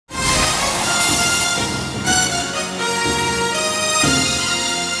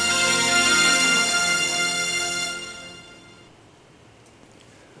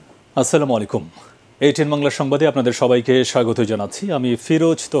আসসালামু আলাইকুম। ATN বাংলা সংবাদে আপনাদের সবাইকে স্বাগত জানাচ্ছি। আমি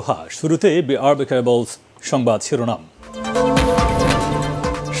ফিরোজ তোহা। শুরুতে সংবাদ শিরোনাম।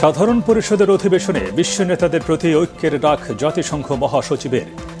 সাধারণ পরিষদের অধিবেশনে বিশ্ব নেতাদের প্রতি ঐক্যের ডাক জাতিসংঘ মহাসচিবের।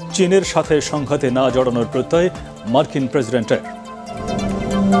 চীনের সাথে সংঘাতে না জড়ানোর প্রত্যয় মার্কিন প্রেসিডেন্টের।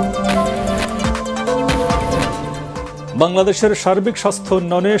 বাংলাদেশের সার্বিক স্বাস্থ্য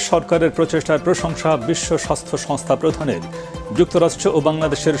উন্নয়নে সরকারের প্রচেষ্টার প্রশংসা বিশ্ব স্বাস্থ্য সংস্থা প্রধানের। যুক্তরাষ্ট্র ও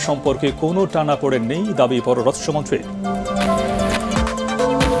বাংলাদেশের সম্পর্কে কোনো টানাপোড়েন নেই দাবি পররাষ্ট্রমন্ত্রীর।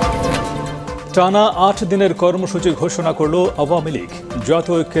 টানা ৮ দিনের কর্মসূচি ঘোষণা করল আওয়ামী লীগ।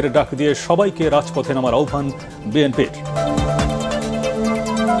 জাতীয় ঐক্যের ডাক দিয়ে সবাইকে রাজপথে নামার আহ্বান বিএনপির।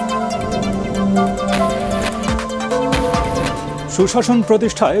 সুশাসন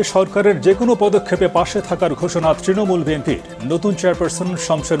প্রতিষ্ঠায় সরকারের যে কোনো পদক্ষেপে পাশে থাকার ঘোষণা তৃণমূল বিএনপির। নতুন চেয়ারপারসন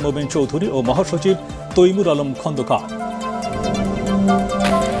শামসের মোবিন চৌধুরী ও মহাসচিব তৈমুর আলম খন্দকার।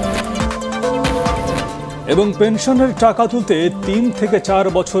 এবং পেনশনের টাকা তুলতে ৩ থেকে ৪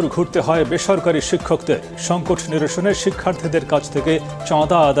 বছর ঘুরতে হয় বেসরকারি শিক্ষকদের। সংকট নিরসনে শিক্ষার্থীদের কাছ থেকে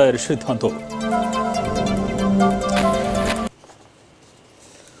চাঁদা আদায়ের সিদ্ধান্ত।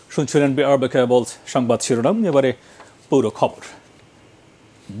 শুনছিলেন সংবাদ শিরোনাম। এবারে পুরো খবর।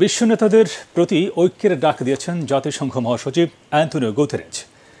 বিশ্ব নেতাদের প্রতি ঐক্যের ডাক দিয়েছেন জাতিসংঘ মহাসচিব অ্যান্টনিও গুতেরেস।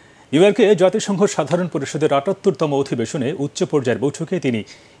 নিউইয়র্কে জাতিসংঘ সাধারণ পরিষদের ৭৮তম অধিবেশনে উচ্চ পর্যায়ের বৈঠকে তিনি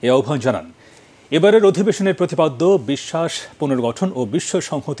এ আহ্বান জানান। এবারের অধিবেশনের প্রতিপাদ্য বিশ্বাস পুনর্গঠন ও বিশ্ব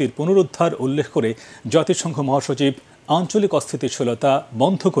সংহতির পুনরুদ্ধার উল্লেখ করে জাতিসংঘ মহাসচিব আঞ্চলিক অস্থিতিশীলতা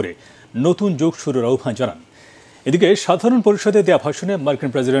বন্ধ করে নতুন যুগ শুরুর আহ্বান জানান। এদিকে সাধারণ পরিষদে দেওয়া ভাষণে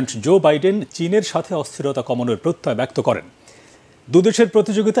মার্কিন প্রেসিডেন্ট জো বাইডেন চীনের সাথে অস্থিরতা কমানোর প্রত্যয় ব্যক্ত করেন। দুদেশের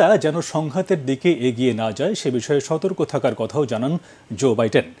প্রতিযোগিতা যেন সংঘাতের দিকে এগিয়ে না যায় সে বিষয়ে সতর্ক থাকার কথাও জানান জো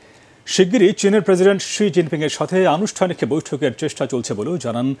বাইডেন। শিগগিরই চীনের প্রেসিডেন্ট শি জিনপিংয়ের সাথে আনুষ্ঠানিক বৈঠকের চেষ্টা চলছে বলেও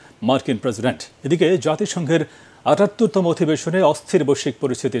জানান মার্কিন প্রেসিডেন্ট। এদিকে জাতিসংঘের ৭৮তম অধিবেশনে অস্থির বৈশ্বিক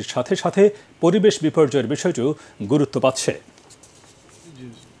পরিস্থিতির সাথে সাথে পরিবেশ বিপর্যয়ের বিষয়টিও গুরুত্ব পাচ্ছে।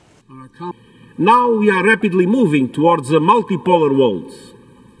 Now we are rapidly moving towards a multipolar world,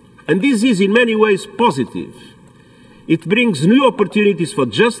 and this is in many ways positive. It brings new opportunities for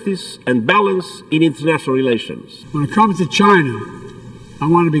justice and balance in international relations. When it comes to China, I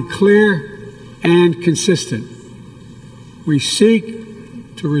want to be clear and consistent. We seek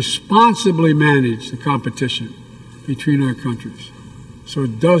to responsibly manage the competition between our countries so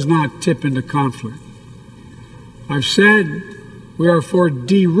it does not tip into conflict. I've said we are for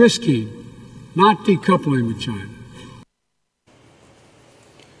de-risking, not decoupling with China.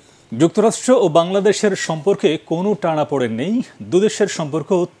 যুক্তরাষ্ট্র ও বাংলাদেশের সম্পর্কে কোনো টানাপোড়েন নেই। দুদেশের সম্পর্ক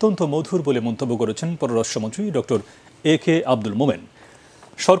অত্যন্ত মধুর বলে মন্তব্য করেছেন পররাষ্ট্রমন্ত্রী ডক্টর একে আব্দুল মোমেন।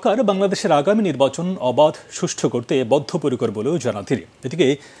 সরকার বাংলাদেশের আগামী নির্বাচন অবাধ সুষ্ঠু করতে বদ্ধপরিকর বলেও জানান তিনি। এদিকে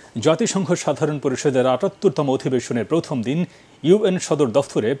জাতিসংঘ সাধারণ পরিষদের ৭৮তম অধিবেশনের প্রথম দিন ইউএন সদর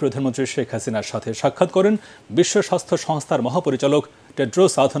দফতরে প্রধানমন্ত্রী শেখ হাসিনার সাথে সাক্ষাৎ করেন বিশ্ব স্বাস্থ্য সংস্থার মহাপরিচালক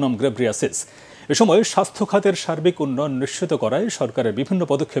টেড্রোস আধানম গেব্রিয়াসিস। এ সময় স্বাস্থ্য খাতের সার্বিক উন্নয়ন নিশ্চিত করায় সরকারের বিভিন্ন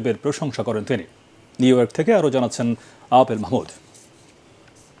পদক্ষেপের প্রশংসা করেন তিনি। নিউ ইয়র্ক থেকে আরও জানাচ্ছেন আপেল মাহমুদ।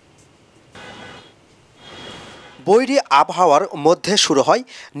 বৈরী আবহাওয়ার মধ্যে শুরু হয়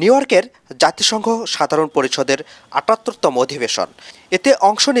নিউ ইয়র্কের জাতিসংঘ সাধারণ পরিষদের ৭৮তম অধিবেশন। এতে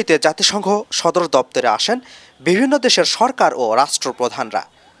অংশ নিতে জাতিসংঘ সদর দপ্তরে আসেন বিভিন্ন দেশের সরকার ও রাষ্ট্রপ্রধানরা।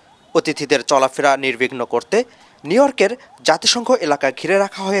 অতিথিদের চলাফেরা নির্বিঘ্ন করতে নিউ ইয়র্কের জাতিসংঘ এলাকা ঘিরে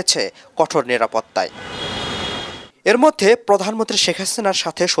রাখা হয়েছে কঠোর নিরাপত্তায়। এর মধ্যে প্রধানমন্ত্রী শেখ হাসিনার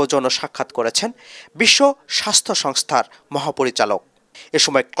সাথে সৌজন্য সাক্ষাৎ করেছেন বিশ্ব স্বাস্থ্য সংস্থার মহাপরিচালক। এ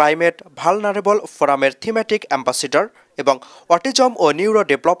সময় ক্লাইমেট ভালনারেবল ফোরামের থিমেটিক অ্যাম্বাসিডর এবং অটিজম ও নিউরো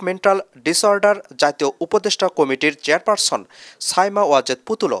ডেভেলপমেন্টাল ডিসঅর্ডার জাতীয় উপদেষ্টা কমিটির চেয়ারপারসন সাইমা ওয়াজেদ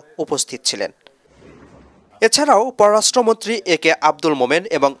পুতুলও উপস্থিত ছিলেন। এছাড়াও পররাষ্ট্রমন্ত্রী একে আব্দুল মোমেন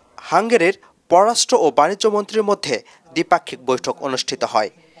এবং হাঙ্গেরির পররাষ্ট্র ও বাণিজ্য মন্ত্রীর মধ্যে দ্বিপাক্ষিক বৈঠক অনুষ্ঠিত হয়।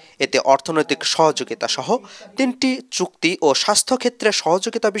 এতে অর্থনৈতিক সহযোগিতা সহ 3টি চুক্তি ও স্বাস্থ্যক্ষেত্রে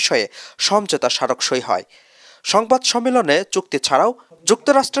সহযোগিতা বিষয়ে সমঝোতা স্মারক সই হয়। সংবাদ সম্মেলনে চুক্তি ছাড়াও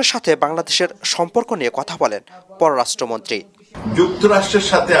যুক্তরাষ্ট্রের সাথে বাংলাদেশের সম্পর্ক নিয়ে কথা বলেন পররাষ্ট্রমন্ত্রী। যুক্তরাষ্ট্রের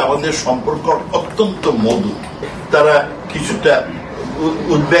সাথে আমাদের সম্পর্ক অত্যন্ত মধুর। তারা কিছুটা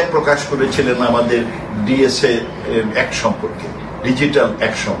উদ্বেগ প্রকাশ করেছিলেন আমাদের ডিএসএ অ্যাক্ট সম্পর্কে, ডিজিটাল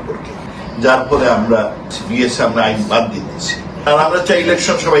অ্যাক্ট সম্পর্কে, যার ফলে আমরা ডিএসএ আইন বাদ দিয়ে দিয়েছি। আর আমরা চাই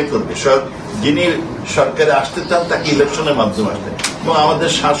ইলেকশন সবাই করবে, যিনি সরকারে আসতে চান তাকে ইলেকশনের মাধ্যমে আসবেন এবং আমাদের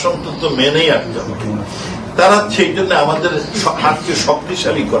শাসনতন্ত্র মেনেই আসতে হবে। তারা সেই জন্য আমাদের হাতকে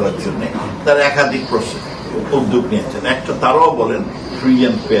শক্তিশালী করার জন্য তারা একাধিক উদ্যোগ নিয়েছেন। একটা তারাও বলেন ফ্রি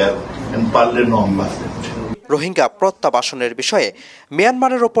অ্যান্ড ফেয়ার অ্যান্ড পারলে নন ভায়োলেন্ট। রোহিঙ্গা প্রত্যাবাসনের বিষয়ে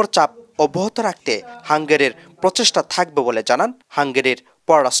মিয়ানমারের ওপর চাপ অব্যাহত রাখতে হাঙ্গেরির প্রচেষ্টা থাকবে বলে জানান হাঙ্গেরির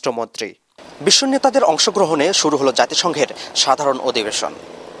পররাষ্ট্রমন্ত্রী। বিশ্ব নেতাদের অংশগ্রহণে শুরু হলো জাতিসংঘের সাধারণ অধিবেশন।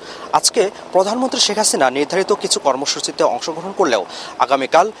 আজকে প্রধানমন্ত্রী শেখ হাসিনা নির্ধারিত কিছু কর্মসূচিতে অংশগ্রহণ করলেও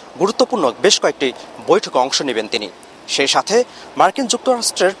আগামীকাল গুরুত্বপূর্ণ বেশ কয়েকটি বৈঠকে অংশ নেবেন তিনি। সেই সাথে মার্কিন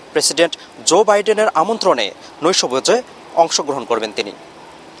যুক্তরাষ্ট্রের প্রেসিডেন্ট জো বাইডেনের আমন্ত্রণে নৈশভোজে অংশগ্রহণ করবেন তিনি।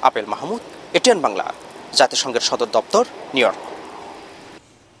 আপেল মাহমুদ, এটিএন বাংলা, জাতিসংঘের সদর দপ্তর, নিউ ইয়র্ক।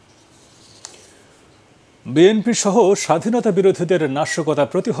 বিএনপি সহ স্বাধীনতা বিরোধীদের নাশকতা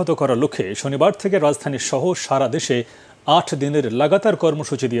প্রতিহত করার লক্ষ্যে শনিবার থেকে রাজধানী সহ সারা দেশে ৮ দিনের লাগাতার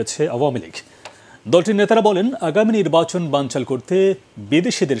কর্মসূচি দিয়েছে আওয়ামী লীগ। দলটির নেতারা বলেন, আগামী নির্বাচন বানচাল করতে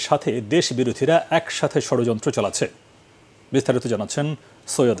বিদেশিদের সাথে দেশ বিরোধীরা একসাথে ষড়যন্ত্র চালাচ্ছে। বিস্তারিত জানাচ্ছেন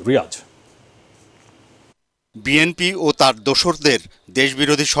সৈয়দ রিয়াজ। বিএনপি ও তার দোসরদের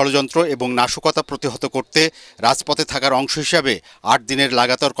দেশবিরোধী ষড়যন্ত্র এবং নাশকতা প্রতিহত করতে রাজপথে থাকার অংশ হিসাবে ৮ দিনের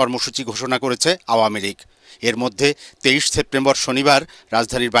লাগাতার কর্মসূচি ঘোষণা করেছে আওয়ামী লীগ। এর মধ্যে 23 সেপ্টেম্বর শনিবার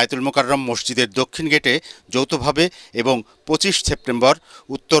রাজধানীর বায়তুল মোকাররম মসজিদের দক্ষিণ গেটে যৌথভাবে এবং 25 সেপ্টেম্বর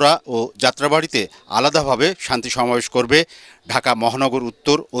উত্তরা ও যাত্রাবাড়িতে আলাদাভাবে শান্তি সমাবেশ করবে ঢাকা মহানগর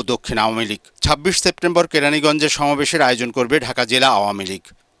উত্তর ও দক্ষিণ আওয়ামী লীগ। 26 সেপ্টেম্বর কেরানীগঞ্জে সমাবেশের আয়োজন করবে ঢাকা জেলা আওয়ামী লীগ।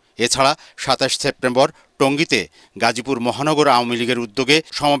 এছাড়া 27 সেপ্টেম্বর টঙ্গীতে গাজীপুর মহানগর আওয়ামী লীগের উদ্যোগে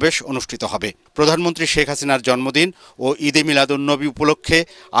সমাবেশ অনুষ্ঠিত হবে। প্রধানমন্ত্রী শেখ হাসিনার জন্মদিন ও ঈদে মিলাদুন্নবী উপলক্ষে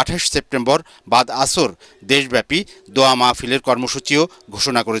 28 সেপ্টেম্বর বাদ আসর দেশব্যাপী দোয়া মাহফিলের কর্মসূচিও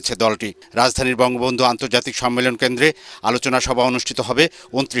ঘোষণা করেছে দলটি। রাজধানীর বঙ্গবন্ধু আন্তর্জাতিক সম্মেলন কেন্দ্রে আলোচনা সভা অনুষ্ঠিত হবে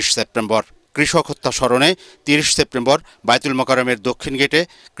 29 সেপ্টেম্বর। কৃষক হত্যা স্মরণে 30 সেপ্টেম্বর বায়তুল মোকাররমের দক্ষিণ গেটে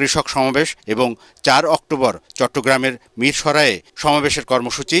কৃষক সমাবেশ এবং 4 অক্টোবর চট্টগ্রামের মিরসরাইয়ে সমাবেশের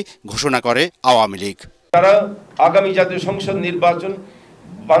কর্মসূচি ঘোষণা করে আওয়ামী লীগ। তারা আগামী জাতীয় সংসদ নির্বাচন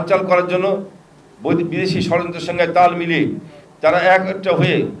বানচাল করার জন্য বিদেশি ষড়যন্ত্রের সঙ্গে তাল মিলিয়ে তারা একটা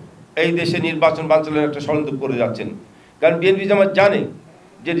হয়ে এই দেশে নির্বাচন বানচালের একটা ষড়যন্ত্র করে যাচ্ছেন। কারণ বিএনপি জামাত জানে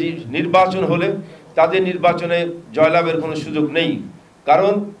যে নির্বাচন হলে তাদের নির্বাচনে জয়লাভের কোনো সুযোগ নেই,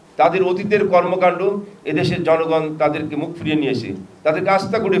 কারণ তাদের অতীতের কর্মকাণ্ড এদেশের জনগণ তাদেরকে মুখ ফিরিয়ে নিয়েছে, তাদেরকে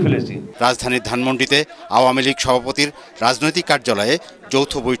আস্থা করে ফেলেছে। রাজধানীর ধানমন্ডিতে আওয়ামী লীগ সভাপতির রাজনৈতিক কার্যালয়ে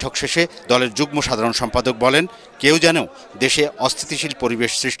যৌথ বৈঠক শেষে দলের যুগ্ম সাধারণ সম্পাদক বলেন, কেউ যেন দেশে অস্থিতিশীল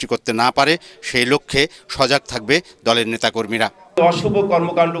পরিবেশ সৃষ্টি করতে না পারে সেই লক্ষ্যে সজাগ থাকবে দলের নেতাকর্মীরা। অশুভ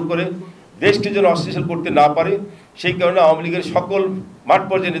কর্মকাণ্ড করে দেশকে যেন অস্থিতিশীল করতে না পারে সেই কারণে আওয়ামী লীগের সকল মাঠ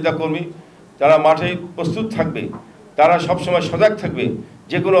পর্যায়ের নেতাকর্মী তারা মাঠে প্রস্তুত থাকবে, তারা সবসময় সজাগ থাকবে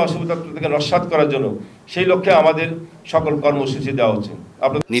যে কোনো অসুবিধা থেকে নস্যাৎ করার জন্য। সেই লক্ষ্যে আমাদের সকল কর্মসূচি দেওয়া হচ্ছে।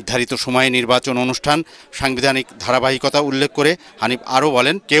 নির্ধারিত সময়ে নির্বাচন অনুষ্ঠান সাংবিধানিক ধারাবাহিকতা উল্লেখ করে হানিফ আরও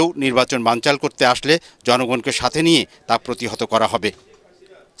বলেন, কেউ নির্বাচন বানচাল করতে আসলে জনগণকে সাথে নিয়ে তা প্রতিহত করা হবে।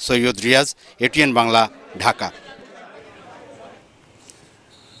 সৈয়দ রিয়াজ, এটিএন বাংলা, ঢাকা।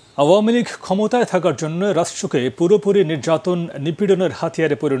 আওয়ামী লীগ ক্ষমতায় থাকার জন্য রাষ্ট্রকে পুরোপুরি নির্যাতন নিপীড়নের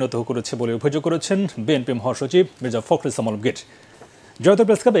হাতিয়ারে পরিণত করেছে বলে অভিযোগ করেছেন বিএনপি মহাসচিব মির্জা ফখরুল ইসলাম আলমগীর। জাতীয়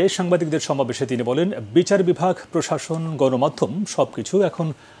প্রেসক্লাবে সাংবাদিকদের সমাবেশে তিনি বলেন, বিচার বিভাগ, প্রশাসন, গণমাধ্যম সবকিছু এখন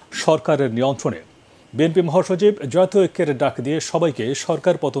সরকারের নিয়ন্ত্রণে। বিএনপি মহাসচিব জাতীয় ঐক্যের ডাক দিয়ে সবাইকে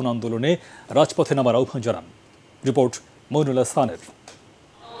সরকার পতন আন্দোলনে রাজপথে নামার আহ্বান জানান। রিপোর্ট মইনুল্লাহ খানের।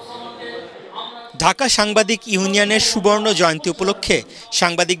 ঢাকা সাংবাদিক ইউনিয়নের সুবর্ণ জয়ন্তী উপলক্ষে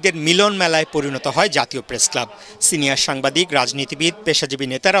সাংবাদিকদের মিলন মেলায় পরিণত হয় জাতীয় প্রেস ক্লাব। সিনিয়র সাংবাদিক, রাজনীতিবিদ, পেশাজীবী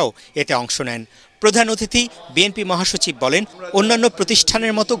নেতারাও এতে অংশ নেন। প্রধান অতিথি বিএনপি মহাসচিব বলেন, অন্যান্য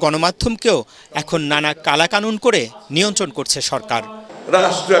প্রতিষ্ঠানের মতো গণমাধ্যমকেও এখন নানা কালাকানুন করে নিয়ন্ত্রণ করছে সরকার।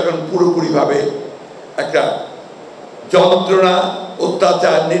 রাষ্ট্র এখন পুরোপুরিভাবে একটা যন্ত্রণা,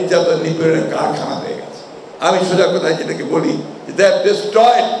 অত্যাচার, নির্যাতন, নিপীড়নের কারখানা হয়ে গেছে। আমি সোজা কথায় যেটাকে বলি, they have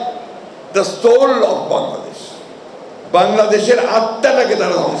destroyed the soul of Bangladesh. বাংলাদেশের আত্মাটাকে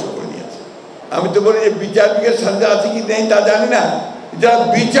তারা ধ্বংস করে দিয়েছে। আমি তো বলি যে বিচারকের সাথে আছে কি নেই তা জানি না, যারা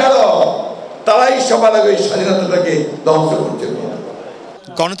বিচারক তারাই সবার আগে স্বাধীনতাটাকে ধ্বংস করছে।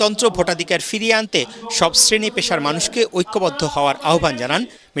 গণতন্ত্র, ভোটাধিকার ফিরিয়ে আনতে সব শ্রেণী পেশার মানুষকে ঐক্যবদ্ধ হওয়ার আহ্বান জানান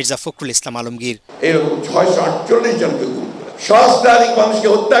মির্জা ফখরুল ইসলাম আলমগীর। এরকম 648 জনকে গুম করে, সহস্রাধিক মানুষকে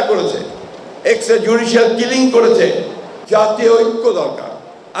হত্যা করেছে, এক্সট্রা জুডিশিয়াল কিলিং করেছে। জাতীয় ঐক্য দরকার।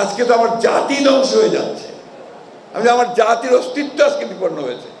 আজকে তো আমার জাতি ধ্বংস হয়ে যাচ্ছে, আমার জাতির অস্তিত্ব আজকে বিপন্ন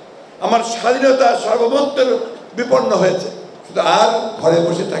হয়েছে, আমার স্বাধীনতা, সার্বভৌমত্ব বিপন্ন হয়েছে। শুধু আর ঘরে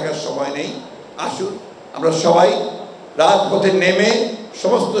বসে থাকার সময় নেই। আসুন আমরা সবাই রাজপথে নেমে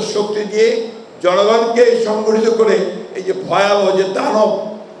সমস্ত শক্তি দিয়ে জনগণকে সংগঠিত করে এই যে ভয়াবহ যে দানব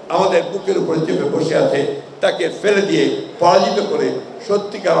আমাদের বুকের উপরে চেপে বসে আছে তাকে ফেলে দিয়ে পরাজিত করে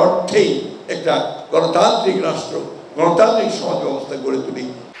সত্যিকার অর্থেই একটা গণতান্ত্রিক রাষ্ট্র, গণতান্ত্রিক সমাজ ব্যবস্থা গড়ে তুলি।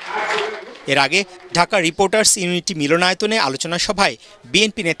 এর আগে ঢাকা রিপোর্টার্স ইউনিটি মিলনায়তনে আলোচনা সভায়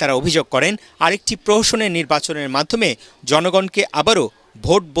বিএনপি নেতারা অভিযোগ করেন আরেকটি প্রহসনের নির্বাচনের মাধ্যমে জনগণকে আবারও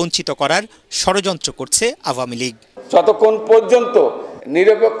ভোট বঞ্চিত করার ষড়যন্ত্র করছে আওয়ামী লীগ। যতক্ষণ পর্যন্ত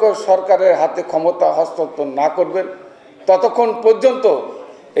নিরপেক্ষ সরকারের হাতে ক্ষমতা হস্তান্তর না করবেন ততক্ষণ পর্যন্ত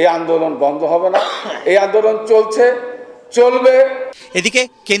এই আন্দোলন বন্ধ হবে না। এই আন্দোলন চলবে। এদিকে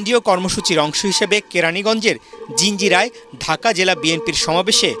কেন্দ্রীয় কর্মসূচির অংশ হিসেবে কেরানীগঞ্জের জিঞ্জিরায় ঢাকা জেলা বিএনপির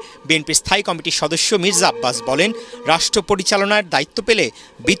সমাবেশে বিএনপির স্থায়ী কমিটির সদস্য মির্জা আব্বাস বলেন, রাষ্ট্র পরিচালনার দায়িত্ব পেলে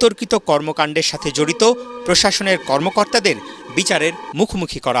বিতর্কিত কর্মকাণ্ডের সাথে জড়িত প্রশাসনের কর্মকর্তাদের বিচারের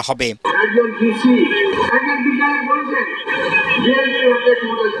মুখোমুখি করা হবে।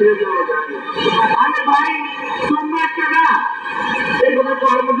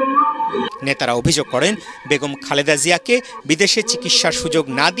 নেতারা অভিযোগ করেন বেগম খালেদা জিয়াকে বিদেশে চিকিৎসার সুযোগ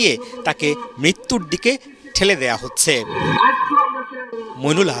না দিয়ে তাকে মৃত্যুর দিকে ঠেলে দেয়া হচ্ছে।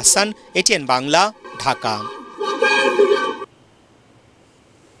 মইনুল হাসান, এটিএন বাংলা, ঢাকা।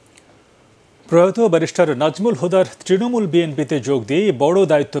 প্রয়াত ব্যারিস্টার নাজমুল হুদার তৃণমূল বিএনপিতে যোগ দিয়ে বড়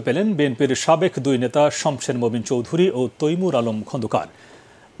দায়িত্ব পেলেন বিএনপির সাবেক দুই নেতা শমশের মবিন চৌধুরী ও তৈমুর আলম খন্দকার।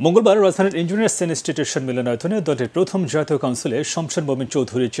 মঙ্গলবার রাজধানীর ইঞ্জিনিয়ার্স ইনস্টিটিউশন মিলনায়তনে দলের প্রথম জাতীয় কাউন্সিলে শমশের মবিন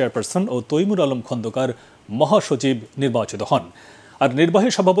চৌধুরী চেয়ারপারসন ও তৈমুর আলম খন্দকার মহাসচিব নির্বাচিত হন। আর নির্বাহী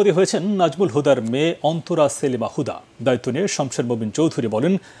সভাপতি হয়েছেন নাজমুল হুদার মেয়ে অন্তরা সেলিমা হুদা। দায়িত্ব নিয়ে শমশের মবিন চৌধুরী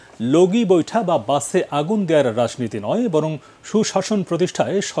বলেন, লগি বৈঠা বা বাসে আগুন দেওয়ার রাজনীতি নয়, বরং সুশাসন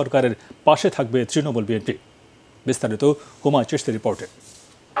প্রতিষ্ঠায় সরকারের পাশে থাকবে তৃণমূল বিএনপি। বিস্তারিত হুমায়ুন চিশতির রিপোর্টে।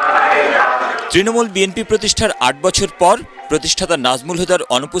 তৃণমূল বিএনপি প্রতিষ্ঠার ৮ বছর পর প্রতিষ্ঠাতা নাজমুল হুদার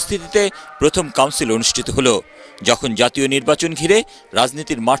অনুপস্থিতিতে প্রথম কাউন্সিল অনুষ্ঠিত হলো, যখন জাতীয় নির্বাচন ঘিরে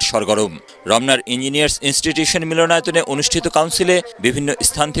রাজনীতির মাঠ সরগরম। রমনার ইঞ্জিনিয়ার্স ইনস্টিটিউশন মিলনায়তনে অনুষ্ঠিত কাউন্সিলে বিভিন্ন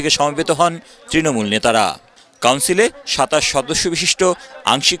স্থান থেকে সমবেত হন তৃণমূল নেতারা। কাউন্সিলে ২৭ সদস্য বিশিষ্ট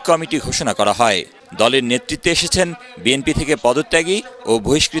আংশিক কমিটি ঘোষণা করা হয়। দলের নেতৃত্বে এসেছেন বিএনপি থেকে পদত্যাগী ও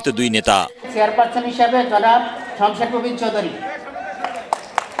বহিষ্কৃত দুই নেতা। চেয়ারপারসন হিসেবে জনাব Shamsher Mobin Chowdhury,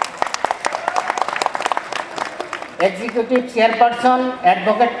 executive chairperson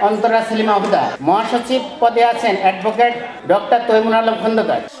advocate Antara Selima হুদা, মহাসচিব পদে আছেন অ্যাডভোকেট ডক্টর তৈমুর আলম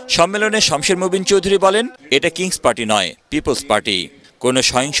খন্দকার। সম্মেলনে শমশের মবিন চৌধুরী বলেন, এটা কিংস পার্টি নয়, পিপলস পার্টি। কোনো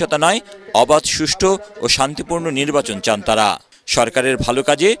সহিংসতা নয়, অবাধ, সুষ্ঠু ও শান্তিপূর্ণ নির্বাচন চান তারা। সরকারের ভালো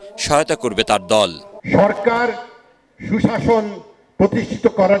কাজে সহায়তা করবে তার দল। সরকার সুশাসন প্রতিষ্ঠিত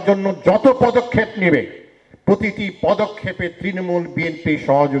করার জন্য যত পদক্ষেপ নেবে, প্রতিটি পদক্ষেপে তৃণমূল বিএনপি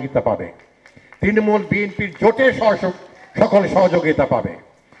সহযোগিতা পাবে। তৃণমূল বিএনপির জোটে সকল সহযোগিতা পাবে।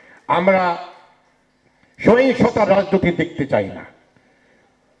 আমরা সহিংসতার রাজনীতি দেখতে চাই না,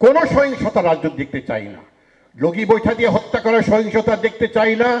 কোনো সহিংসতার রাজনীতি দেখতে চাই না। লগি বৈঠা দিয়ে হত্যা করার সহিংসতা দেখতে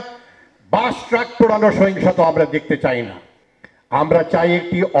চাই না, বাস ট্রাক পোড়ানোর সহিংসতা আমরা দেখতে চাই না। আমরা চাই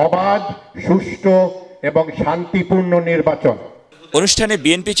একটি অবাধ, সুষ্ঠু এবং শান্তিপূর্ণ নির্বাচন। অনুষ্ঠানে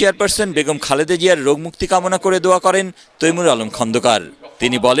বিএনপি চেয়ারপারসন বেগম খালেদা জিয়ার রোগমুক্তি কামনা করে দোয়া করেন তৈমুর আলম খন্দকার।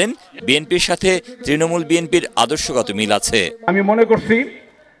 তিনি বলেন, বিএনপির সাথে তৃণমূল বিএনপির আদর্শগত মিল আছে। আমি মনে করছি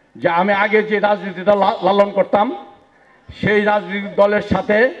যে আমি আগে যে রাজনীতিটা লালন করতাম, সেই রাজনৈতিক দলের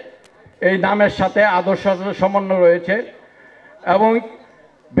সাথে এই নামের সাথে আদর্শ সমন্বয় রয়েছে এবং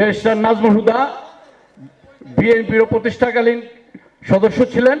ব্যারিস্টার নাজমুল হুদা বিএনপির প্রতিষ্ঠাকালীন সদস্য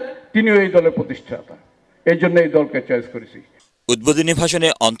ছিলেন, তিনিও এই দলের প্রতিষ্ঠাতা। এই জন্য এই দলকে চয়েস করেছি। উদ্বোধনী ভাষণে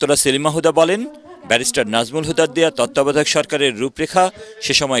অন্তরা সেলিমা হুদা বলেন, ব্যারিস্টার নাজমুল হুদার দেয়া তত্ত্বাবধায়ক সরকারের রূপরেখা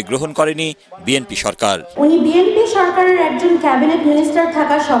সে সময় গ্রহণ করেনি বিএনপি সরকার। উনি বিএনপি সরকারের একজন ক্যাবিনেট মিনিস্টার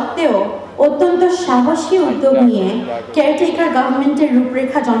থাকা সত্ত্বেও অত্যন্ত সাহসী উদ্যোগ নিয়ে কেয়ারটেকার গভর্নমেন্টের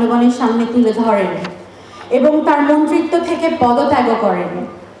রূপরেখা জনগণের সামনে তুলে ধরেন এবং তার মন্ত্রিত্ব থেকে পদত্যাগ করেন।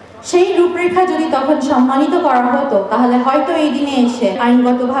 সেই রূপরেখা যদি তখন সম্মানিত করা হতো, তাহলে হয়তো এই দিনে এসে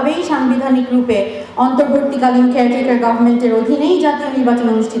আইনগতভাবেই সাংবিধানিক রূপে অন্তর্বর্তীকালীন কেয়ারটেকার গভর্নমেন্টের অধীনেই জাতীয় নির্বাচন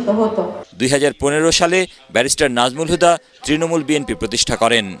অনুষ্ঠিত হতো। 2015 সালে ব্যারিস্টার নাজমুল হুদা তৃণমূল বিএনপি প্রতিষ্ঠা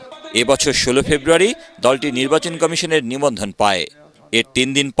করেন। এবছর 16 ফেব্রুয়ারি দলটি নির্বাচন কমিশনের নিবন্ধন পায়। এর 3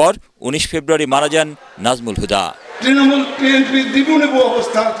 দিন পর 19 ফেব্রুয়ারি মারা যান নাজমুল হুদা।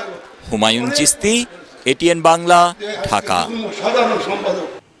 হুমায়ুন চিশতি, এটিএন বাংলা, ঢাকা।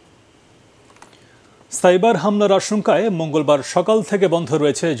 সাইবার হামলার আশঙ্কায় মঙ্গলবার সকাল থেকে বন্ধ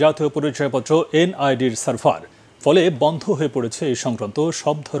রয়েছে জাতীয় পরিচয়পত্র এনআইডির সার্ভার। ফলে বন্ধ হয়ে পড়েছে এই সংক্রান্ত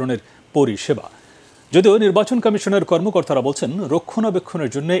সব ধরনের পরিষেবা। যদিও নির্বাচন কমিশনের কর্মকর্তারা বলছেন,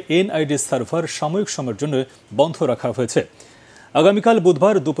 রক্ষণাবেক্ষণের জন্য এনআইডি সার্ভার সাময়িক সময়ের জন্য বন্ধ রাখা হয়েছে। আগামীকাল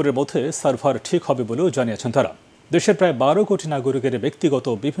বুধবার দুপুরের মধ্যে সার্ভার ঠিক হবে বলেও জানিয়েছেন তারা। দেশের প্রায় 12 কোটি নাগরিকের ব্যক্তিগত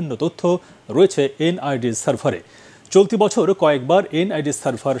বিভিন্ন তথ্য রয়েছে এনআইডি সার্ভারে। চলতি বছর কয়েকবার এনআইডি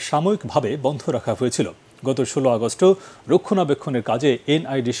সার্ভার সাময়িকভাবে বন্ধ রাখা হয়েছিল। গত 16 আগস্টও রক্ষণাবেক্ষণের কাজে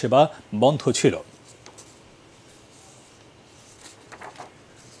এনআইডি সেবা বন্ধ ছিল।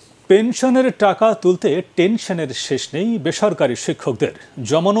 পেনশনের টাকা তুলতে টেনশনের শেষ নেই বেসরকারি শিক্ষকদের।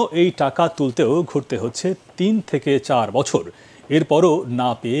 জমানো এই টাকা তুলতেও ঘুরতে হচ্ছে 3 থেকে 4 বছর। এরপরও না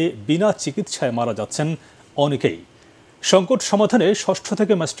পেয়ে বিনা চিকিৎসায় মারা যাচ্ছেন অনেকেই। সংকট সমাধানে ষষ্ঠ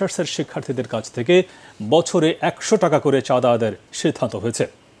থেকে মাস্টার্সের শিক্ষার্থীদের কাছ থেকে বছরে 100 টাকা করে চাঁদা আদায়ের সিদ্ধান্ত হয়েছে।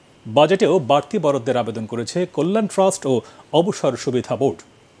 বাজেটেও বাড়তি বরাদ্দের আবেদন করেছে কল্যাণ ট্রাস্ট ও অবসর সুবিধা বোর্ড।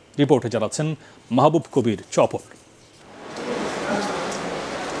 রিপোর্টে জানাচ্ছেন মাহবুব কবির চপল।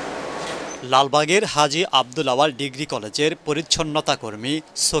 লালবাগের হাজী আব্দুল আওয়াল ডিগ্রি কলেজের পরিচ্ছন্নতা কর্মী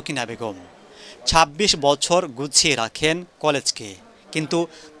সকিনা বেগম 26 বছর গুছিয়ে রাখেন কলেজকে, কিন্তু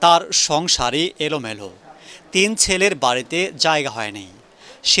তার সংসারই এলোমেলো। 3 ছেলের বাড়িতে জায়গা হয়নি।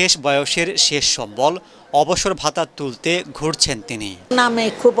 শেষ বয়সের শেষ সম্বল অবসর ভাতা তুলতে ঘুরছেন তিনি। নামে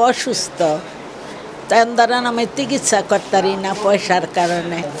খুব অসুস্থ, তাই নামে চিকিৎসা করতারি না পয়সার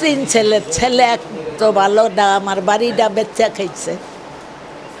কারণে। 3 ছেলে এক তো ভালো না, আমার বাড়িটা বেচা খাইছে,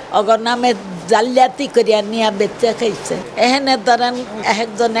 অগর নামে জালিয়াতি করিয়া নিয়া বেচা খাইছে। এখানে ধরেন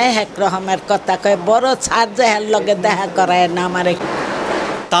একজনে এক রকমের কথা কয়, বড় ছাড় যে লগে দেখা করায় না আমারে।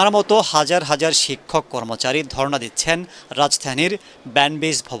 তার মতো হাজার হাজার শিক্ষক কর্মচারী ধর্ণা দিচ্ছেন রাজধানীর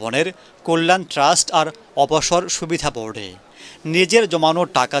ব্যানবেজ ভবনের কল্যাণ ট্রাস্ট আর অবসর সুবিধা বোর্ডে। নিজের জমানো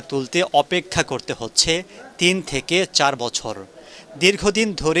টাকা তুলতে অপেক্ষা করতে হচ্ছে 3 থেকে 4 বছর। দীর্ঘদিন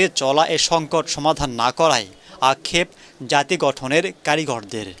ধরে চলা এ সংকট সমাধান না করায় আক্ষেপ জাতি গঠনের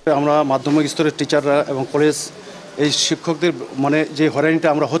কারিগরদের। আমরা মাধ্যমিক স্তরের টিচাররা এবং কলেজ এই শিক্ষকদের মানে যে হয়রানিটা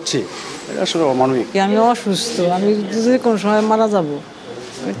আমরা হচ্ছে, এটা আসলে অমানবিক। আমি অসুস্থ, আমি যদি কোনো সময় মারা যাব,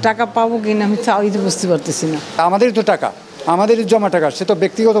 টাকা পাবো কিনা আমি বুঝতে পারতেছি না। আমাদের তো টাকা, আমাদের জমা টাকা, সে তো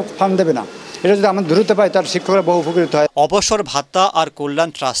ব্যক্তিগত ফান্ড দেবে না। এটা যদি আমরা ধরতে পাই, তার শিক্ষকরা বহু উপকৃত হয়। অবসর ভাতা আর কল্যাণ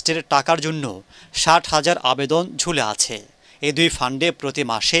ট্রাস্টের টাকার জন্য 60,000 আবেদন ঝুলে আছে। এই 2 ফান্ডে প্রতি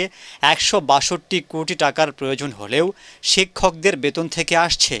মাসে 162 কোটি টাকার প্রয়োজন হলেও শিক্ষকদের বেতন থেকে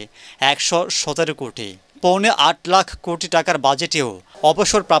আসছে 117 কোটি। 8.25 লাখ কোটি টাকার বাজেটেও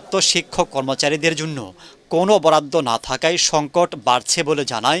অবসরপ্রাপ্ত শিক্ষক কর্মচারীদের জন্য কোনো বরাদ্দ না থাকায় সংকট বাড়ছে বলে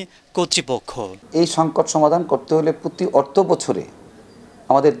জানায় কর্তৃপক্ষ। এই সংকট সমাধান করতে হলে প্রতি অর্থ বছরে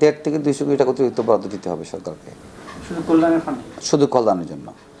আমাদের 1.5 থেকে 200 কোটি টাকা অতিরিক্ত বরাদ্দ দিতে হবে সরকারকে, শুধু কল্যাণের জন্য।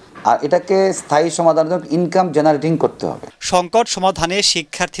 আর এটাকে স্থায়ী সমাধানের জন্য ইনকাম জেনারেটিং করতে হবে। সংকট সমাধানে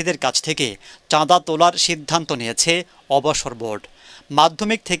শিক্ষার্থীদের কাছ থেকে চাঁদা তোলার সিদ্ধান্ত নিয়েছে অবসর বোর্ড।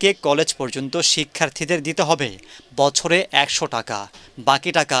 মাধ্যমিক থেকে কলেজ পর্যন্ত শিক্ষার্থীদের দিতে হবে বছরে 100 টাকা।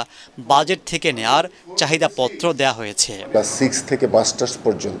 বাকি টাকা বাজেট থেকে নেয়ার চাহিদাপত্র দেয়া হয়েছে। ক্লাস 6 থেকে মাস্টার্স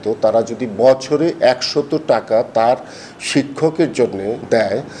পর্যন্ত তারা যদি বছরে 100 টাকা তার শিক্ষকের জন্য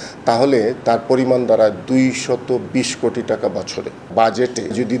দেয়, তাহলে তার পরিমাণ দাঁড়ায় 220 কোটি টাকা বছরে। বাজেটে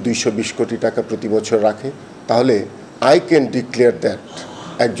যদি 220 কোটি টাকা প্রতি বছর রাখে, তাহলে আই ক্যান ডিক্লেয়ার দ্যাট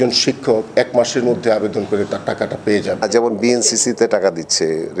একজন শিক্ষক 1 মাসের মধ্যে আবেদন করে তার টাকাটা পেয়ে যাবে। যেমন বিএনসিসিতে টাকা দিচ্ছে,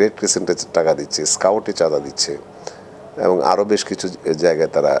 রেড ক্রিসেন্টে টাকা দিচ্ছে, স্কাউটে চাঁদা দিচ্ছে এবং আরও বেশ কিছু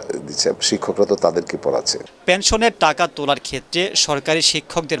জায়গায় তারা দিচ্ছে। শিক্ষকরা তো তাদেরকে পড়াচ্ছে। পেনশনের টাকা তোলার ক্ষেত্রে সরকারি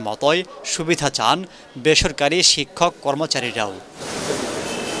শিক্ষকদের মতোই সুবিধা চান বেসরকারি শিক্ষক কর্মচারীরাও।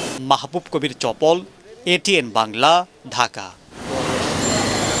 মাহবুব কবির চপল, ATN বাংলা, ঢাকা।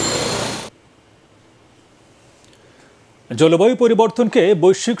 জলবায়ু পরিবর্তনকে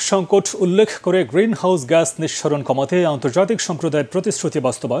বৈশ্বিক সংকট উল্লেখ করে গ্রিন হাউস গ্যাস নিঃসরণ কমাতে আন্তর্জাতিক সম্প্রদায়ের প্রতিশ্রুতি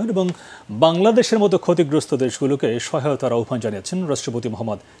বাস্তবায়ন এবং বাংলাদেশের মতো ক্ষতিগ্রস্ত দেশগুলোকে সহায়তার আহ্বান জানিয়েছেন রাষ্ট্রপতি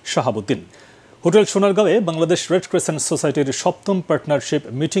Mohammad Shahabuddin. Hotel সোনারগাঁওয়ে Bangladesh red crescent সোসাইটির 7ম পার্টনারশিপ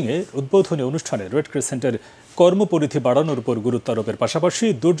মিটিংয়ে উদ্বোধনী অনুষ্ঠানে রেড ক্রিসেন্টের কর্মপরিধি বাড়ানোর উপর গুরুত্ব আরোপের পাশাপাশি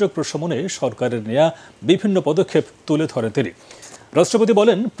দুর্যোগ প্রশমনে সরকারের নেওয়া বিভিন্ন পদক্ষেপ তুলে ধরেন তিনি। রাষ্ট্রপতি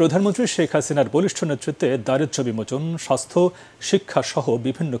বলেন, প্রধানমন্ত্রী শেখ হাসিনার বলিষ্ঠ নেতৃত্বে দারিদ্র্য বিমোচন, স্বাস্থ্য, শিক্ষা সহ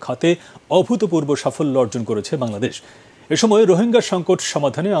বিভিন্ন খাতে অভূতপূর্ব সাফল্য অর্জন করেছে বাংলাদেশ। এ সময় রোহিঙ্গা সংকট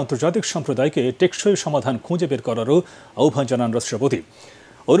সমাধানে আন্তর্জাতিক সম্প্রদায়কে টেকসই সমাধান খুঁজে বের করারও আহ্বান জানান রাষ্ট্রপতি।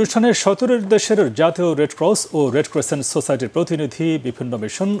 অনুষ্ঠানে 17 দেশের জাতীয় রেড ক্রস ও রেড ক্রিসেন্ট সোসাইটির প্রতিনিধি, বিভিন্ন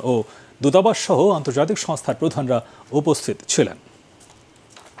মিশন ও দূতাবাস সহ আন্তর্জাতিক সংস্থার প্রধানরা উপস্থিত ছিলেন।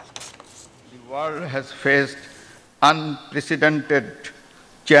 Unprecedented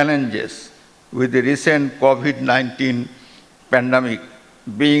challenges, with the recent COVID-19 pandemic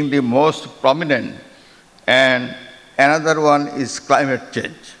being the most prominent, and another one is climate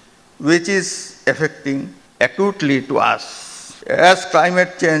change, which is affecting acutely to us. As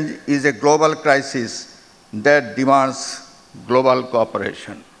climate change is a global crisis that demands global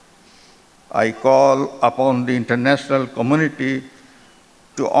cooperation, I call upon the international community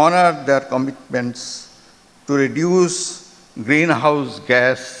to honor their commitments to reduce greenhouse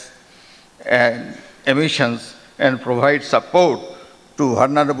gas emissions and provide support to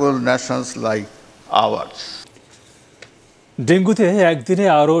vulnerable nations like ours. ডেঙ্গুতে একদিনে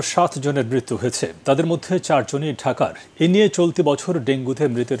আরও 7 জনের মৃত্যু হয়েছে, তাদের মধ্যে 4 জনই ঢাকার। এ নিয়ে চলতি বছর ডেঙ্গুতে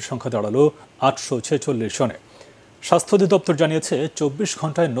মৃতের সংখ্যা দাঁড়ালো 846 জনে। স্বাস্থ্য অধিদপ্তর জানিয়েছে 24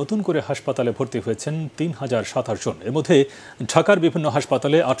 ঘন্টায় নতুন করে হাসপাতালে ভর্তি হয়েছেন 3027 জন। এর মধ্যে ঢাকার বিভিন্ন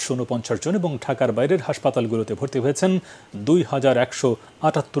হাসপাতালে 849 জন এবং ঢাকার বাইরের হাসপাতালগুলোতে ভর্তি হয়েছেন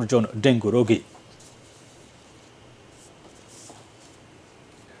 2178 জন ডেঙ্গু রোগী।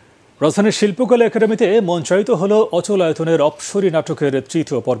 রাজধানীর শিল্পকলা একাডেমিতে মঞ্চায়িত হল অচলায়তনের অপসরী নাটকের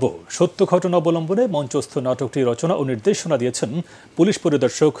 3য় পর্ব। সত্য ঘটনা অবলম্বনে মঞ্চস্থ নাটকটি রচনা ও নির্দেশনা দিয়েছেন পুলিশ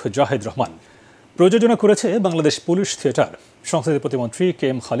পরিদর্শক জাহেদ রহমান। প্রযোজনা করেছে বাংলাদেশ পুলিশ থিয়েটার। সংসদীয় প্রতিমন্ত্রী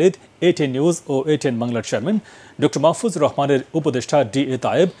KM খালিদ, ATN নিউজ ও ATN বাংলার চেয়ারম্যান ডক্টর মাহফুজ রহমানের উপদেষ্টা DA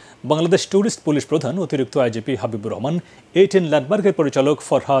Tayeb, Bangladesh tourist police প্রধান অতিরিক্ত IGP হাবিবুর রহমান, ATN ল্যান্ডমার্কের পরিচালক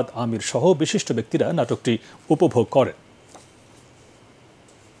ফরহাদ আমির সহ বিশিষ্ট ব্যক্তিরা নাটকটি উপভোগ করেন।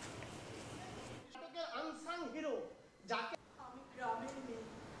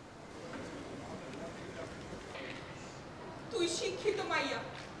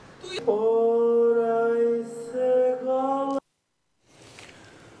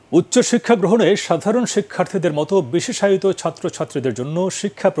 উচ্চশিক্ষা গ্রহণে সাধারণ শিক্ষার্থীদের মতো বিশেষায়িত ছাত্রছাত্রীদের জন্য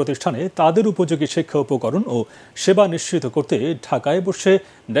শিক্ষা প্রতিষ্ঠানে তাদের উপযোগী শিক্ষা উপকরণ ও সেবা নিশ্চিত করতে ঢাকায় বসে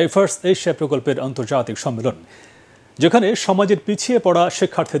ডাইভার্স এশিয়া প্রকল্পের আন্তর্জাতিক সম্মেলন, যেখানে সমাজের পিছিয়ে পড়া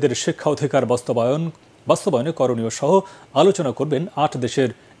শিক্ষার্থীদের শিক্ষা অধিকার বাস্তবায়নে করণীয় সহ আলোচনা করবেন 8 দেশের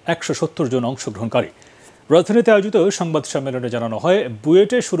 170 জন অংশগ্রহণকারী। রাজধানীতে আয়োজিত সংবাদ সম্মেলনে জানানো হয়,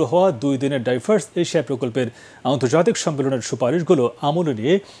 বুয়েটে শুরু হওয়া 2 দিনের ডাইভার্স এশিয়া প্রকল্পের আন্তর্জাতিক সম্মেলনের সুপারিশগুলো আমলে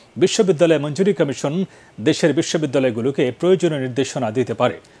নিয়ে বিশ্ববিদ্যালয় মঞ্জুরি কমিশন দেশের বিশ্ববিদ্যালয়গুলোকে প্রয়োজনীয় নির্দেশনা দিতে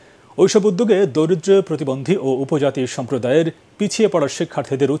পারে। ওইসব উদ্যোগে দরিদ্র, প্রতিবন্ধী ও উপজাতি সম্প্রদায়ের পিছিয়ে পড়া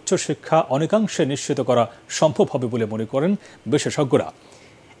শিক্ষার্থীদের উচ্চশিক্ষা অনেকাংশে নিশ্চিত করা সম্ভব হবে বলে মনে করেন বিশেষজ্ঞরা।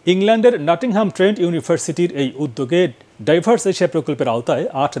 ইংল্যান্ডের নটিংহাম ট্রেন্ট ইউনিভার্সিটির এই উদ্যোগে ডাইভার্স এশিয়া প্রকল্পের আওতায়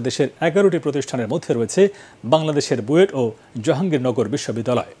 8 দেশের 11টি প্রতিষ্ঠানের মধ্যে রয়েছে বাংলাদেশের বুয়েট ও জাহাঙ্গীরনগর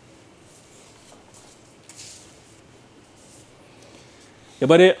বিশ্ববিদ্যালয়।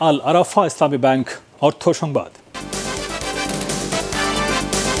 এবারে আল আরাফা ইসলামী ব্যাংক অর্থ সংবাদ।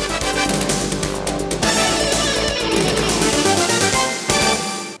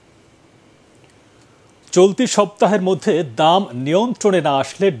 চলতি সপ্তাহের মধ্যে দাম নিয়ন্ত্রণে না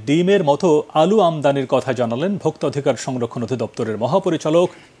আসলে ডিমের মতো আলু আমদানির কথা জানালেন ভোক্তা অধিকার সংরক্ষণ অধিদপ্তরের মহাপরিচালক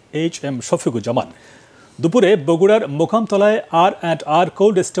HM শফিকুজ্জামান। দুপুরে বগুড়ার মোকামতলায় R&R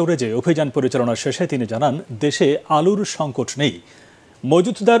কোল্ড স্টোরেজে অভিযান পরিচালনা শেষে তিনি জানান, দেশে আলুর সংকট নেই।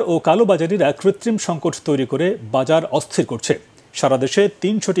 মজুতদার ও কালোবাজারিরা কৃত্রিম সংকট তৈরি করে বাজার অস্থির করছে। সারা দেশে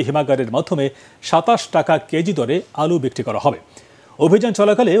 300টি হিমাগারের মাধ্যমে 27 টাকা কেজি দরে আলু বিক্রি করা হবে। অভিযান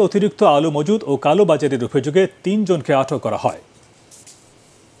চলাকালে অতিরিক্ত আলু মজুদ ও কালোবাজারির অভিযোগে 3 জনকে আটক করা হয়।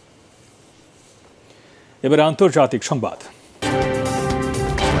 এবারে আন্তর্জাতিক সংবাদ।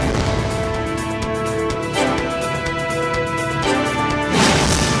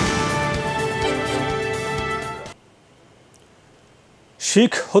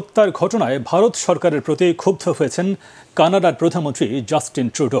 শিখ হত্যার ঘটনায় ভারত সরকারের প্রতি ক্ষুব্ধ হয়েছেন কানাডার প্রধানমন্ত্রী জাস্টিন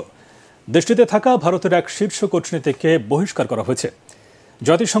ট্রুডো। দেশটিতে থাকা ভারতের এক শীর্ষ কূটনীতিককে বহিষ্কার করা হয়েছে।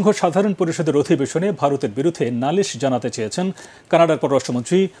 জাতিসংঘ সাধারণ পরিষদের অধিবেশনে ভারতের বিরুদ্ধে নালিশ জানাতে চেয়েছেন কানাডার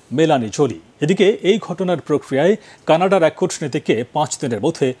পররাষ্ট্রমন্ত্রী মেলানি জোলি। এদিকে এই ঘটনার প্রক্রিয়ায় কানাডার এক কূটনীতিককে 5 দিনের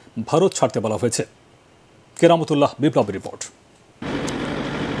মধ্যে ভারত ছাড়তে বলা হয়েছে। কেরামতুল্লাহ বিপ্লবের রিপোর্ট।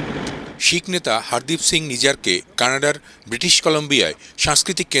 শিখ নেতা হরদীপ সিং নিজারকে কানাডার ব্রিটিশ কলম্বিয়ায়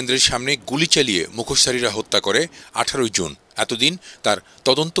সাংস্কৃতিক কেন্দ্রের সামনে গুলি চালিয়ে মুখোশধারীরা হত্যা করে 18 জুন। এতদিন তার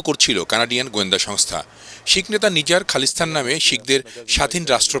তদন্ত করছিল কানাডিয়ান গোয়েন্দা সংস্থা। শিখ নেতা নিজার খালিস্তান নামে শিখদের স্বাধীন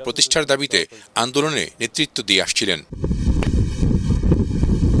রাষ্ট্র প্রতিষ্ঠার দাবিতে আন্দোলনে নেতৃত্ব দিয়ে আসছিলেন।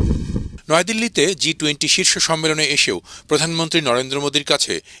 নয়াদিল্লিতে G20 শীর্ষ সম্মেলনে এসেও প্রধানমন্ত্রী নরেন্দ্র মোদীর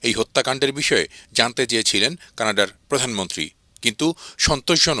কাছে এই হত্যাকাণ্ডের বিষয়ে জানতে চেয়েছিলেন কানাডার প্রধানমন্ত্রী, কিন্তু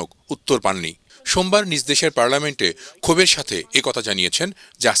সন্তোষজনক উত্তর পাননি। সোমবার নিজ দেশের পার্লামেন্টে ক্ষোভের সাথে একথা জানিয়েছেন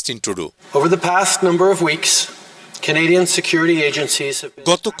জাস্টিন ট্রুডো।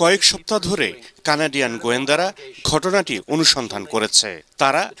 গত কয়েক সপ্তাহ ধরে কানাডিয়ান গোয়েন্দারা ঘটনাটি অনুসন্ধান করেছে।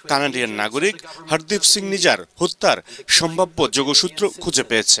 তারা কানাডিয়ান নাগরিক হরদীপ সিং নিজার হত্যার সম্ভাব্য যোগসূত্র খুঁজে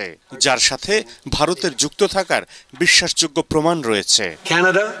পেয়েছে, যার সাথে ভারতের যুক্ত থাকার বিশ্বাসযোগ্য প্রমাণ রয়েছে।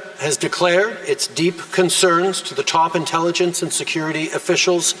 Canada has declared its deep concerns to the top intelligence and security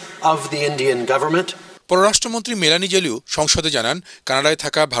officials of the Indian government. পররাষ্ট্রমন্ত্রী মেলানি জোলিও সংসদে জানান, কানাডায়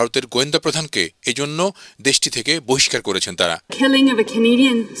থাকা ভারতের গোয়েন্দা প্রধানকে এজন্য দেশটি থেকে বহিষ্কার করেছেন তারা।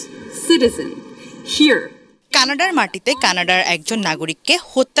 কানাডার মাটিতে কানাডার একজন নাগরিককে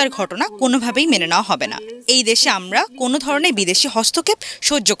হত্যার ঘটনা কোনোভাবেই মেনে নেওয়া হবে না। এই দেশে আমরা কোনো ধরনের বিদেশি হস্তক্ষেপ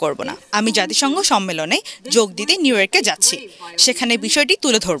সহ্য করব না। আমি জাতিসংঘ সম্মেলনে যোগ দিতে নিউ ইয়র্কে যাচ্ছি, সেখানে বিষয়টি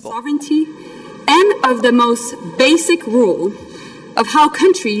তুলে ধরব। And of the most basic rule of how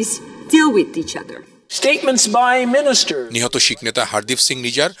countries deal with each other. Statements by ministers. নিহত শিখ নেতা হারদীপ সিং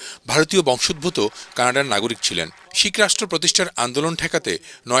নিজার ভারতীয় বংশোদ্ভূত কানাডার নাগরিক ছিলেন। শিখ রাষ্ট্র প্রতিষ্ঠার আন্দোলন ঠেকাতে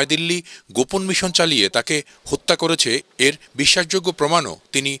নয়াদিল্লি গোপন মিশন চালিয়ে তাকে হত্যা করেছে, এর বিশ্বাসযোগ্য প্রমাণও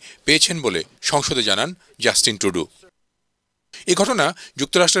তিনি পেয়েছেন বলে সংসদে জানান জাস্টিন ট্রুডো। এ ঘটনা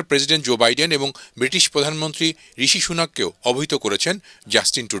যুক্তরাষ্ট্রের প্রেসিডেন্ট জো বাইডেন এবং ব্রিটিশ প্রধানমন্ত্রী ঋষি সুনাককেও অবহিত করেছেন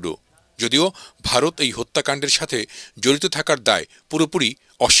জাস্টিন ট্রুডো, যদিও ভারত এই হত্যাকাণ্ডের সাথে জড়িত থাকার দায় পুরোপুরি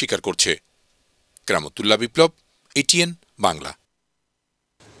অস্বীকার করছে। কেরামতুল্লাহ বিপ্লব, ATN বাংলা।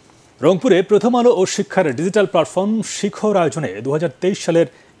 রংপুরে প্রথম আলো ও শিক্ষার ডিজিটাল প্ল্যাটফর্ম শিখর আয়োজনে 2023 সালের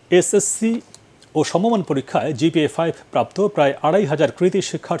SSC ও সমমান পরীক্ষায় GPA 5 প্রাপ্ত প্রায় 2500 কৃতী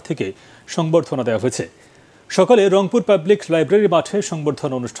শিক্ষার্থীকে সংবর্ধনা দেওয়া হয়েছে। সকালে রংপুর পাবলিক লাইব্রেরি মাঠে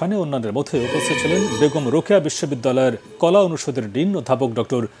সংবর্ধনা অনুষ্ঠানে অন্যান্যের মধ্যে উপস্থিত ছিলেন বেগম রোকেয়া বিশ্ববিদ্যালয়ের কলা অনুষদের ডিন অধ্যাপক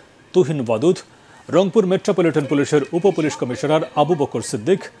ডক্টর তুহিন ওয়াদুদ, রংপুর মেট্রোপলিটন পুলিশের উপপুলিশ কমিশনার আবু বকর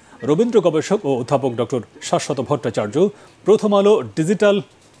সিদ্দিক, রবীন্দ্র গবেষক ও অধ্যাপক ডক্টর শাশ্বত ভট্টাচার্য, প্রথম আলো ডিজিটাল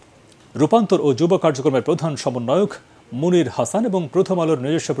রূপান্তর ও যুব কার্যক্রমের প্রধান সমন্বয়ক মুনির হাসান এবং প্রথম আলোর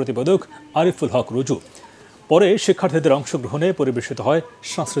নিজস্ব প্রতিবেদক আরিফুল হক রুজু। পরে শিক্ষার্থীদের অংশগ্রহণে পরিবেশিত হয়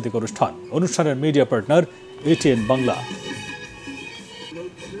সাংস্কৃতিক অনুষ্ঠান। অনুষ্ঠানের মিডিয়া পার্টনার ATN বাংলা।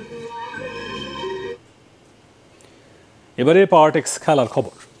 এবারে পাওয়ারটেক্স খেলার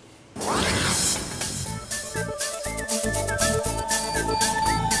খবর।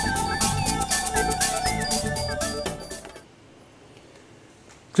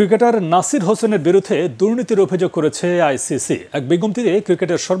 ক্রিকেটার নাসির হোসেনের বিরুদ্ধে দুর্নীতির অভিযোগ করেছে ICC। এক বিজ্ঞপ্তিতে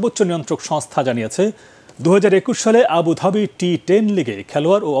ক্রিকেটের সর্বোচ্চ নিয়ন্ত্রক সংস্থা জানিয়েছে 2021 সালে আবুধাবি T10 লিগে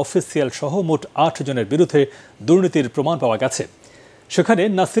খেলোয়াড় ও অফিসিয়াল সহ মোট 8 জনের বিরুদ্ধে দুর্নীতির প্রমাণ পাওয়া গেছে। সেখানে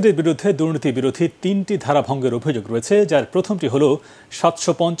নাসিরের বিরুদ্ধে দুর্নীতি বিরোধী 3টি ধারা ভঙ্গের অভিযোগ রয়েছে, যার প্রথমটি হল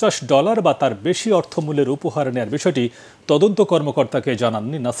 $750 বা তার বেশি অর্থমূল্যের উপহার নেওয়ার বিষয়টি তদন্ত কর্মকর্তাকে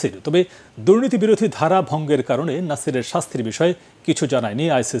জানাননি নাসির। তবে দুর্নীতি বিরোধী ধারা ভঙ্গের কারণে নাসিরের শাস্তির বিষয়ে কিছু জানায়নি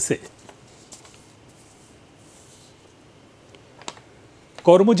ICC।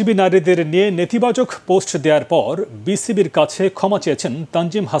 কর্মজীবী নারীদের নিয়ে নেতিবাচক পোস্ট দেওয়ার পর বিসিবির কাছে ক্ষমা চেয়েছেন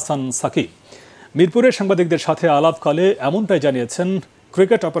তানজিম হাসান সাকিব। মিরপুরে সাংবাদিকদের সাথে আলাপকালে এমনটাই জানিয়েছেন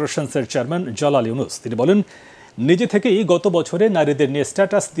ক্রিকেট অপারেশনসের চেয়ারম্যান জালাল ইউনুস। তিনি বলেন, নিজে থেকেই গত বছরে নারীদের নিয়ে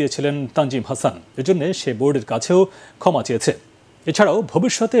স্ট্যাটাস দিয়েছিলেন তানজিম হাসান, এজন্য সে বোর্ডের কাছেও ক্ষমা চেয়েছে। এছাড়াও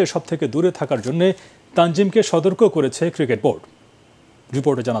ভবিষ্যতে এসব থেকে দূরে থাকার জন্য তানজিমকে সতর্ক করেছে ক্রিকেট বোর্ড।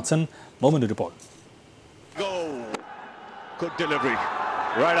 রিপোর্টে জানাচ্ছেন মমিনুর রিপোর্ট।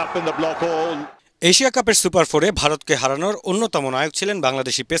 এশিয়া কাপের সুপার 4-এ ভারতকে হারানোর অন্যতম নায়ক ছিলেন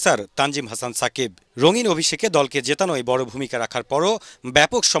বাংলাদেশি পেসার তানজিম হাসান সাকিব। রঙিন অভিষেকে দলকে জেতানোয় বড় ভূমিকা রাখার পরও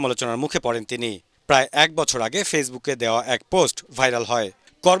ব্যাপক সমালোচনার মুখে পড়েন তিনি। প্রায় 1 বছর আগে ফেসবুকে দেওয়া এক পোস্ট ভাইরাল হয়।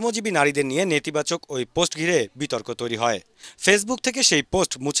 কর্মজীবী নারীদের নিয়ে নেতিবাচক ওই পোস্ট ঘিরে বিতর্ক তৈরি হয়। ফেসবুক থেকে সেই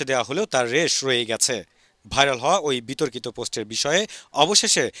পোস্ট মুছে দেওয়া হলেও তার রেশ রয়ে গেছে। ভাইরাল হওয়া ওই বিতর্কিত পোস্টের বিষয়ে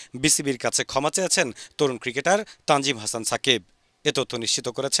অবশেষে বিসিবির কাছে ক্ষমা চেয়েছেন তরুণ ক্রিকেটার তানজিম হাসান সাকিব। এ তথ্য নিশ্চিত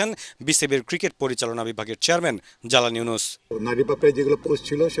করেছেন বিসিবির ক্রিকেট পরিচালনা বিভাগের চেয়ারম্যান জালাল ইউনুস। নারী ব্যাপারে যেগুলো পোস্ট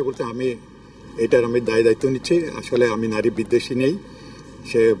ছিল সেগুলোতে আমি দায়িত্ব নিচ্ছি। আসলে আমি নারী বিদ্বেষী নেই।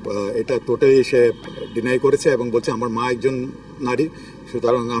 সে এটা টোটালি সে ডিনাই করেছে এবং বলছে আমার মা একজন নারী,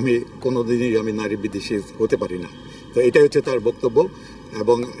 সুতরাং আমি কোনোদিনই নারী বিদ্বেষী হতে পারি না। তো এটাই হচ্ছে তার বক্তব্য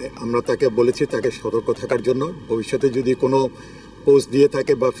এবং আমরা তাকে বলেছি তাকে সতর্ক থাকার জন্য। ভবিষ্যতে যদি কোনো পোস্ট দিয়ে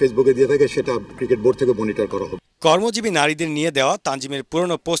থাকে বা ফেসবুকে দিয়ে থাকে সেটা ক্রিকেট বোর্ড থেকে মনিটর করা হবে। কর্মজীবী নারীদের নিয়ে দেওয়া তানজিমের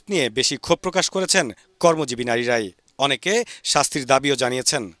পুরনো পোস্ট নিয়ে বেশি ক্ষোভ প্রকাশ করেছেন কর্মজীবী নারীরাই। অনেকে শাস্তির দাবিও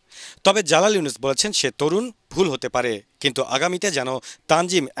জানিয়েছেন। তবে জালাল ইউনুস বলেছেন সে তরুণ, ভুল হতে পারে, কিন্তু আগামীতে যেন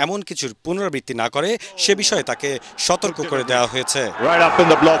তানজিম এমন কিছুর পুনরাবৃত্তি না করে সে বিষয়ে তাকে সতর্ক করে দেওয়া হয়েছে।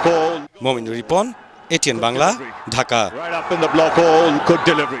 মমিনুর রিপন, ATN বাংলা, ঢাকা।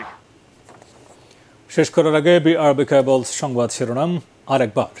 শেষ করার আগে BRB কেবলস সংবাদ শিরোনাম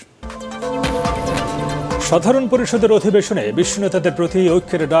আরেকবার। সাধারণ পরিষদের অধিবেশনে বিশ্ব নেতাদের প্রতি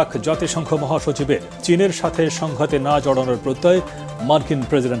ঐক্যের ডাক জাতিসংঘ মহাসচিবের। চীনের সাথে সংঘাতে না জড়ানোর প্রত্যয় মার্কিন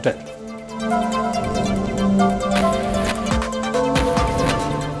প্রেসিডেন্টের।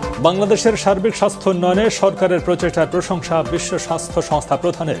 বাংলাদেশের সার্বিক স্বাস্থ্য উন্নয়নে সরকারের প্রচেষ্টার প্রশংসা বিশ্ব স্বাস্থ্য সংস্থা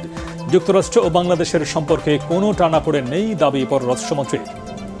প্রধানের। যুক্তরাষ্ট্র ও বাংলাদেশের সম্পর্কে কোনো টানাপোড়েন নেই, দাবি পররাষ্ট্রমন্ত্রীর।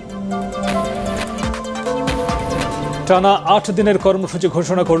 টানা 8 দিনের কর্মসূচি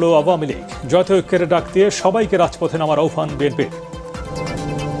ঘোষণা করল আওয়ামী লীগ। জাতীয় ঐক্যের ডাক দিয়ে সবাইকে রাজপথে নামার আহ্বান বিএনপির।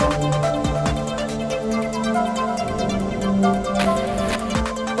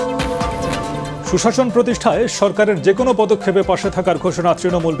 সুশাসন প্রতিষ্ঠায় সরকারের যে কোনো পদক্ষেপে পাশে থাকার ঘোষণা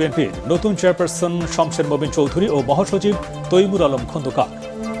তৃণমূল বিএনপির। নতুন চেয়ারপারসন শমশের মবিন চৌধুরী ও মহাসচিব তৈমুর আলম খন্দকার।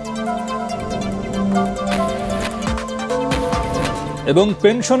 এবং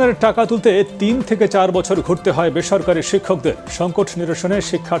পেনশনের টাকা তুলতে 3 থেকে 4 বছর ঘুরতে হয় বেসরকারি শিক্ষকদের। সংকট নিরসনে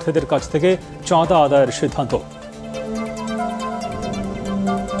শিক্ষার্থীদের কাছ থেকে চাঁদা আদায়ের সিদ্ধান্ত।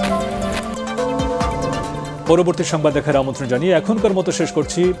 পরবর্তী সংবাদ দেখার আমন্ত্রণ জানিয়ে এখনকার মতো শেষ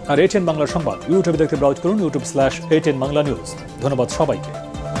করছি। আর ATN বাংলা সংবাদ ইউটিউবে দেখতে ব্রাউজ করুন youtube/ATN Bangla News। ধন্যবাদ সবাইকে।